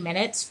 30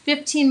 minutes.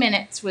 15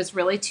 minutes was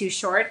really too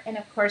short. And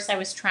of course, I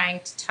was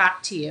trying to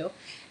talk to you.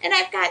 And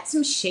I've got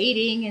some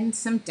shading and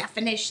some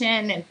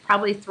definition and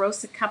probably throw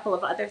a couple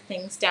of other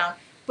things down.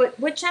 But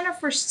what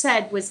Jennifer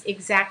said was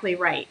exactly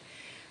right.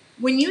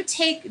 When you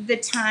take the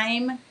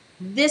time,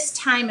 this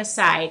time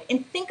aside,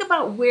 and think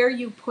about where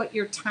you put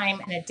your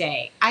time in a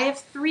day. I have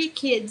 3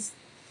 kids,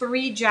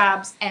 3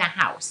 jobs, and a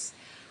house.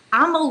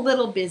 I'm a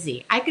little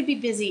busy. I could be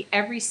busy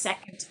every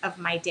second of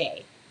my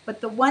day.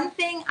 But the one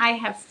thing I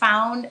have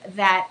found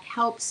that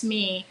helps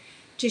me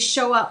to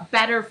show up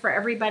better for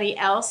everybody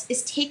else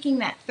is taking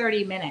that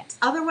 30 minutes.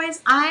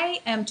 Otherwise,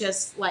 I am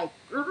just like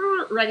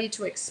ready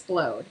to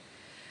explode.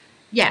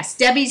 Yes,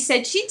 Debbie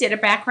said she did a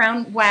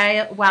background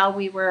while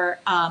we were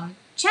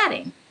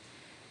chatting.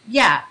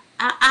 Yeah,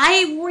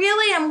 I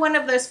really am one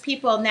of those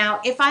people.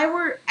 Now, if I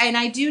were, and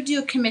I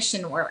do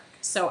commission work.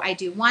 So I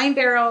do wine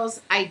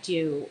barrels, I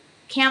do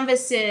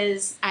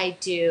canvases, I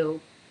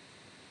do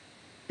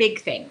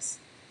big things.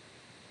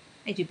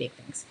 I do big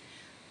things.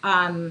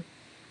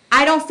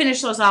 I don't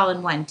finish those all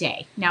in one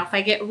day. Now, if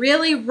I get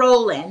really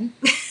rolling,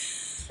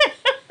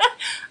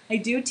 I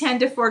do tend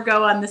to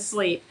forego on the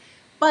sleep.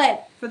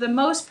 But for the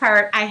most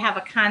part, I have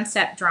a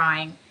concept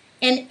drawing.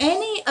 And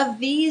any of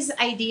these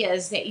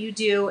ideas that you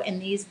do in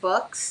these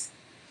books,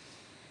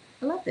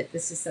 I love that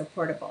this is so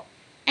portable.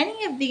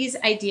 Any of these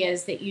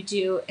ideas that you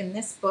do in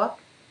this book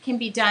can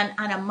be done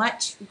on a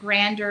much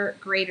grander,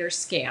 greater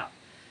scale.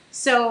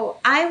 So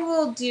I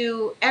will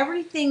do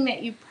everything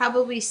that you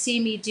probably see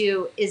me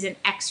do is an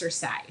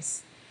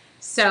exercise.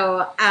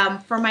 So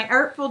for my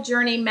Artful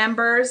Journey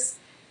members,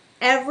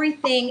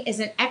 everything is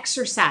an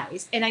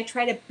exercise, and I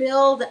try to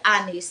build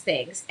on these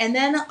things. And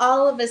then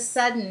all of a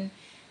sudden,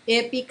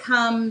 it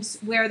becomes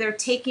where they're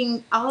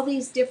taking all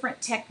these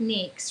different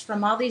techniques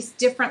from all these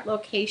different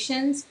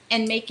locations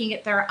and making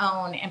it their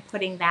own and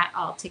putting that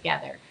all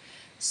together.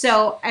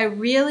 So I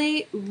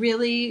really,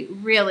 really,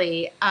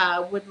 really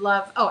would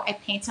love, I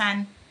paint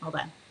on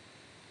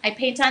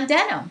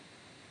denim.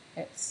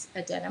 It's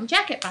a denim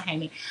jacket behind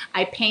me.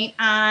 I paint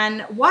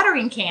on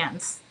watering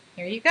cans.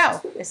 Here you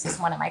go. This is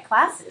one of my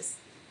classes.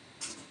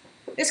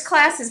 This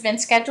class has been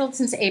scheduled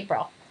since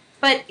April.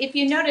 But if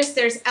you notice,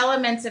 there's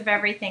elements of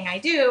everything I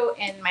do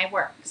in my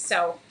work.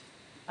 So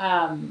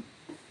when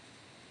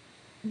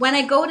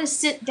I go to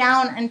sit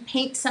down and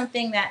paint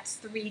something that's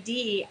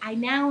 3D, I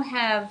now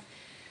have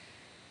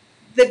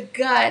the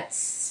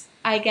guts,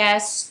 I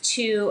guess,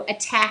 to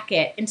attack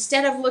it.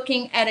 Instead of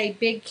looking at a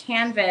big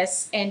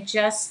canvas and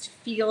just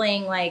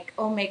feeling like,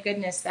 oh my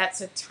goodness, that's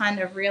a ton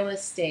of real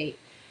estate.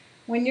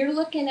 When you're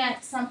looking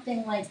at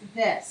something like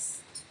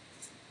this,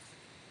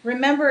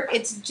 remember,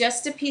 it's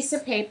just a piece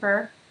of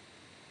paper.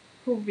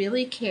 Who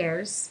really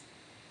cares?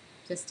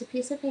 Just a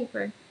piece of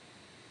paper.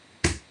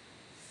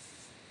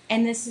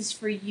 And this is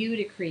for you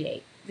to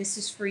create. This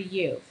is for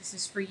you. This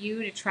is for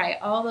you to try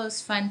all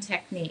those fun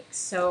techniques.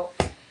 So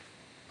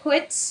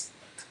put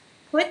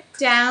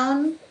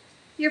down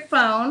your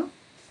phone,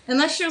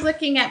 unless you're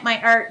looking at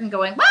my art and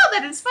going, wow,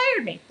 that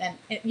inspired me. Then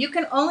you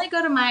can only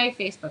go to my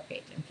Facebook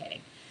page. I'm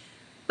kidding.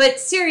 But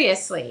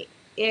seriously,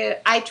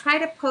 I try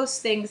to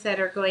post things that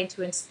are going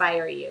to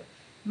inspire you.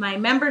 My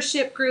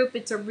membership group,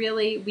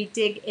 we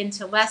dig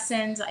into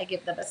lessons. I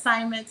give them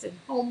assignments and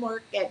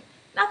homework and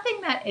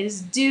nothing that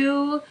is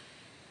due.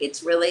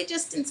 It's really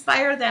just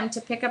inspire them to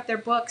pick up their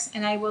books.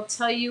 And I will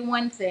tell you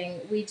one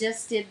thing. We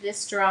just did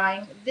this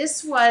drawing.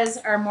 This was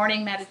our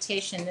morning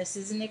meditation. This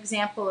is an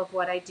example of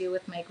what I do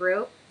with my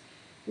group.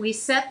 We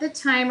set the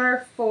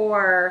timer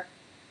for,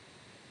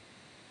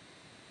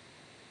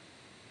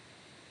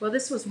 well,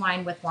 this was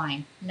wine with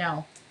wine.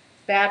 No,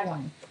 bad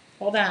one.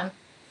 Hold on.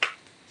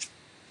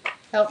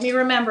 Help me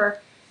remember.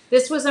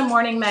 This was a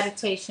morning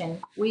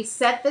meditation. We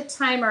set the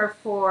timer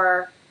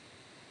for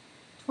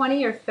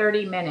 20 or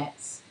 30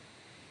 minutes.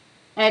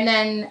 And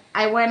then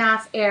I went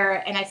off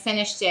air and I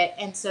finished it.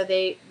 And so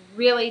they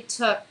really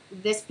took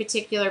this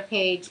particular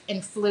page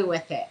and flew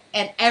with it.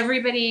 And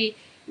everybody,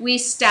 we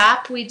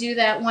stop. We do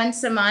that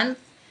once a month.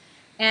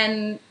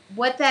 And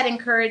what that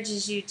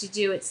encourages you to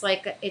do, it's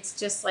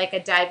just like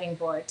a diving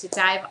board, to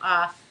dive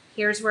off.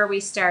 Here's where we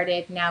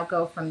started. Now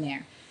go from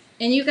there.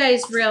 And you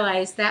guys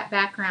realize that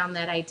background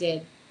that I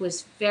did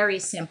was very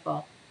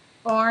simple.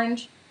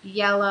 Orange,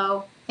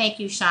 yellow. Thank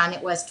you, Sean.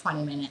 It was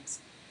 20 minutes.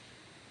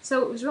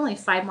 So it was really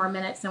 5 more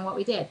minutes than what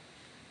we did.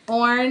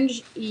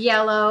 Orange,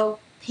 yellow,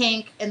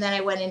 pink, and then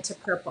I went into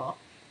purple.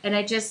 And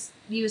I just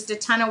used a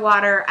ton of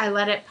water. I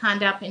let it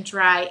pond up and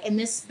dry. And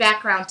this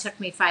background took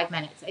me 5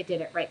 minutes. I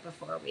did it right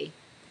before we.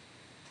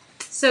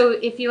 So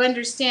if you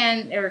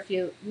understand, or if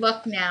you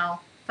look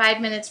now, 5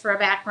 minutes for a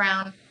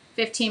background,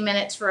 15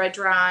 minutes for a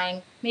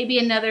drawing, maybe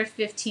another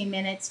 15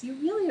 minutes. You're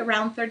really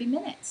around 30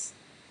 minutes.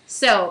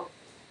 So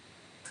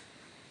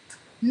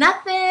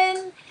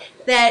nothing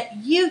that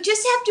you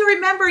just have to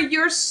remember,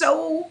 you're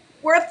so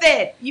worth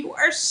it. You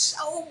are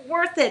so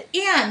worth it.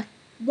 And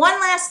one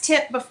last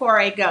tip before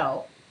I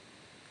go,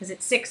 because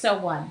it's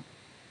 6:01.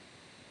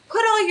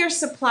 Put all your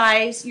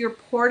supplies, your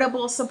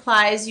portable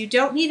supplies. You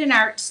don't need an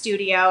art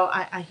studio.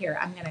 Here,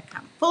 I'm going to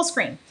come full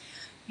screen.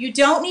 You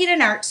don't need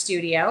an art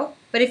studio,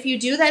 but if you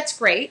do, that's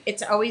great.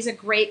 It's always a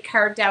great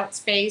carved out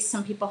space.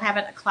 Some people have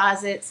it in a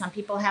closet. Some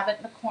people have it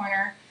in the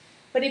corner.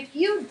 But if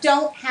you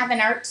don't have an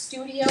art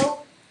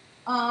studio,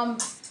 I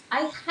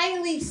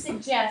highly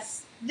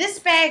suggest this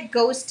bag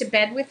goes to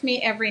bed with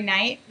me every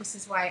night. This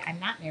is why I'm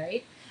not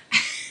married.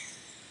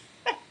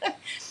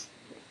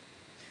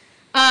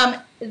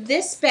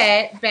 This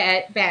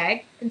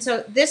bag, and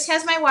so this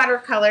has my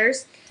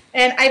watercolors,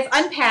 and I've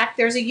unpacked.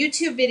 There's a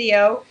YouTube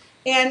video,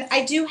 and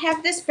I do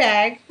have this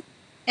bag,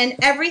 and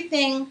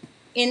everything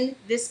in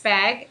this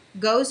bag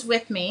goes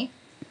with me.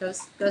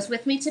 Goes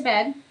with me to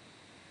bed.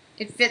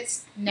 It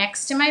fits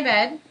next to my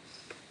bed,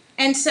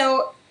 and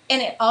so,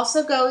 and it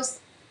also goes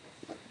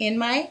in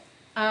my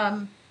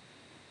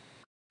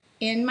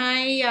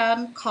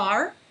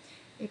car.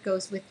 It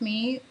goes with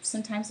me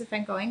sometimes if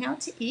I'm going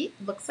out to eat.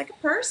 It looks like a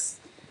purse.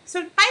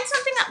 So find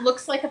something that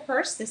looks like a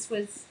purse. This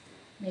was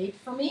made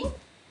for me.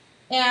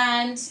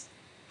 And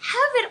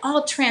have it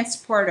all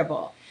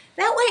transportable.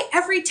 That way,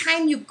 every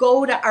time you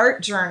go to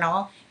art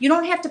journal, you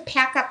don't have to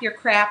pack up your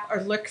crap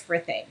or look for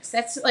things.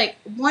 That's like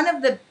one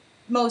of the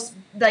most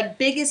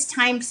biggest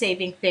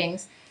time-saving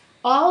things.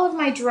 All of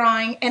my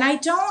drawing, and I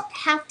don't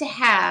have to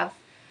have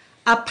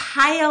a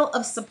pile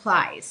of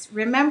supplies.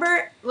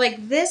 Remember,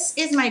 like, this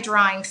is my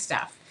drawing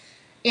stuff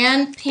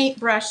and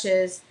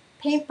paintbrushes.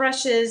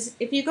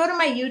 If you go to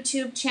my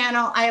YouTube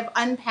channel, I have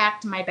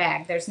unpacked my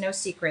bag. There's no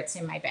secrets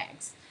in my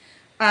bags.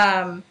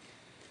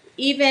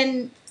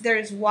 Even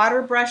there's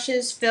water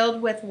brushes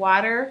filled with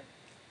water.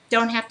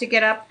 Don't have to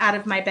get up out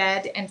of my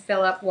bed and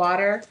fill up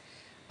water.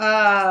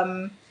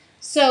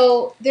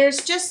 So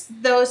there's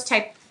just those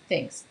type of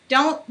things.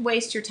 Don't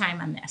waste your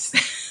time on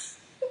this.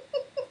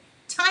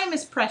 Time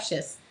is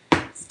precious.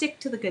 Stick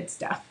to the good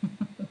stuff.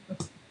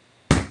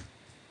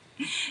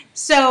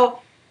 So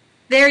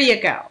there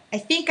you go. I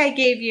think I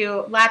gave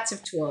you lots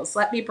of tools.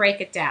 Let me break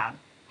it down.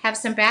 Have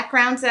some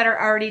backgrounds that are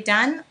already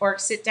done, or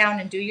sit down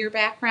and do your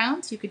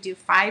backgrounds. You could do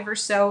 5 or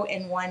so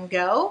in one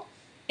go,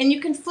 and you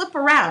can flip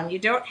around. You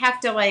don't have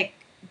to like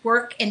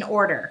work in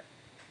order,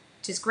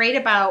 which is great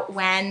about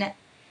when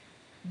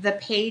the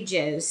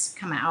pages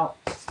come out.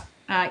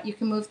 You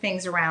can move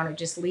things around or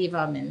just leave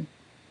them and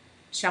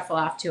shuffle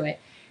off to it.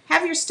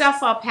 Have your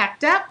stuff all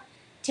packed up.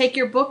 Take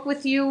your book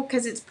with you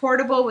because it's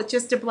portable with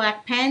just a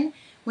black pen.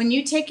 When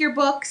you take your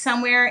book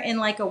somewhere in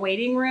like a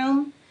waiting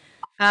room,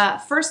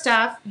 first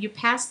off, you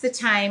pass the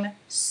time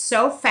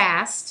so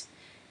fast.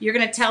 You're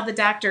going to tell the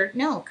doctor,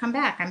 no, come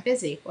back, I'm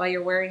busy, while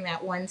you're wearing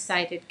that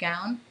one-sided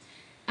gown.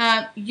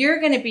 You're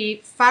going to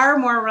be far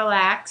more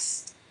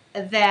relaxed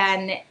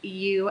than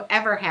you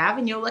ever have,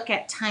 and you'll look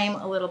at time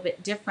a little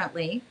bit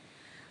differently.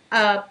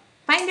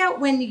 Find out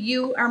when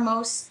you are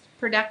most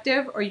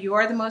productive or you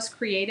are the most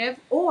creative,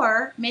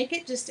 or make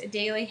it just a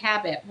daily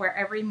habit where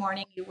every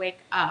morning you wake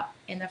up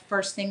and the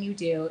first thing you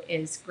do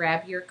is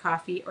grab your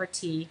coffee or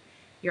tea,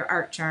 your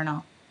art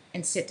journal,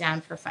 and sit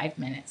down for 5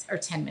 minutes or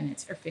 10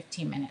 minutes or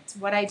 15 minutes.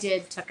 What I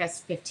did took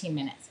us 15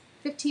 minutes.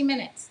 15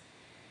 minutes.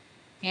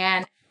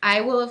 And I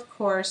will, of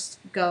course,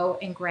 go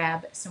and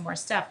grab some more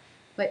stuff.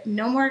 But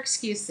no more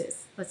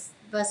excuses.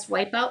 Let's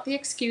wipe out the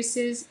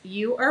excuses.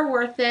 You are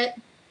worth it.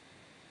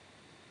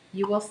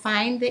 You will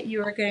find that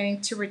you are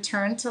going to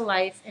return to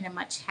life in a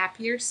much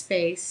happier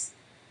space.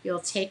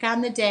 You'll take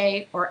on the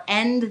day or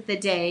end the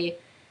day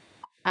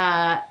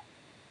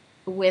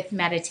with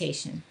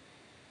meditation.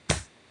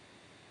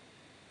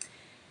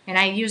 And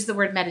I use the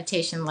word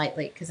meditation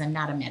lightly because I'm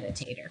not a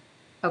meditator.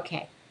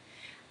 Okay.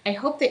 I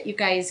hope that you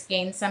guys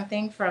gained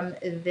something from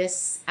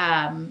this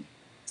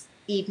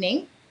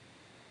evening.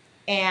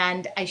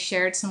 And I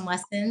shared some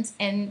lessons.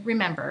 And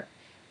remember,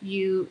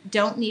 you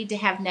don't need to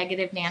have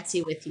negative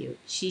Nancy with you.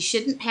 She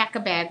shouldn't pack a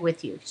bag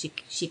with you.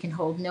 She can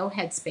hold no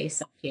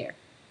headspace up here.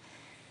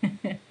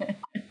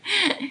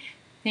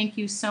 Thank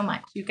you so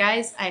much. You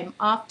guys, I'm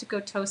off to go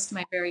toast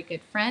my very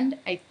good friend.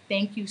 I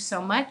thank you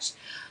so much.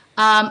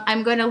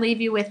 I'm going to leave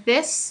you with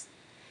this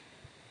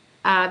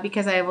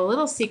because I have a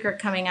little secret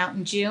coming out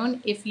in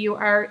June. If you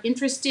are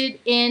interested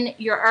in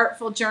your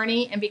artful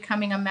journey and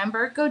becoming a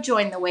member, go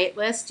join the wait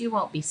list. You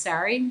won't be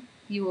sorry.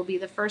 You will be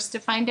the first to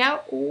find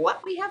out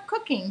what we have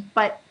cooking.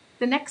 But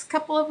the next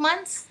couple of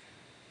months,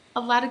 a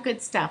lot of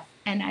good stuff.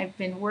 And I've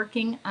been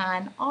working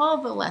on all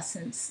the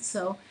lessons.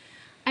 So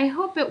I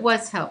hope it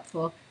was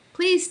helpful.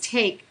 Please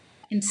take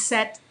and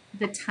set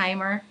the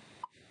timer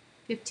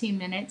 15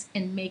 minutes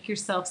and make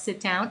yourself sit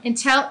down and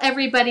tell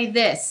everybody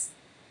this.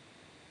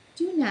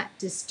 Do not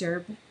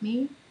disturb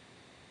me.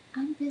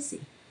 I'm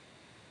busy.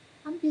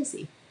 I'm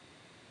busy.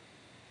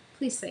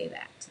 Please say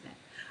that to them.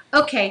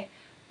 Okay.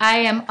 I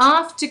am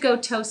off to go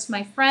toast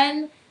my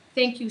friend.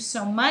 Thank you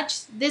so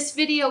much. This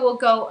video will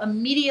go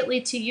immediately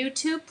to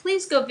YouTube.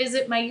 Please go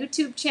visit my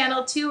YouTube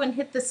channel too and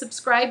hit the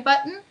subscribe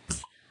button.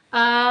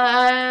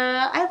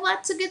 I have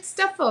lots of good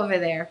stuff over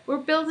there. We're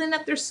building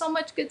up. There's so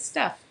much good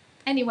stuff.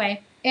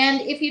 Anyway,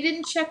 and if you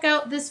didn't check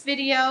out this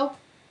video,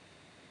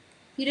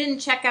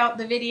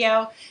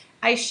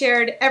 I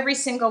shared every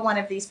single one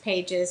of these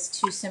pages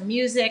to some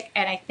music,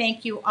 and I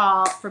thank you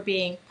all for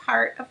being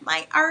part of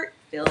my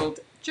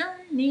art-filled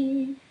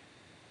journey.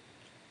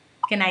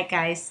 Good night,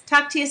 guys.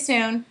 Talk to you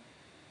soon.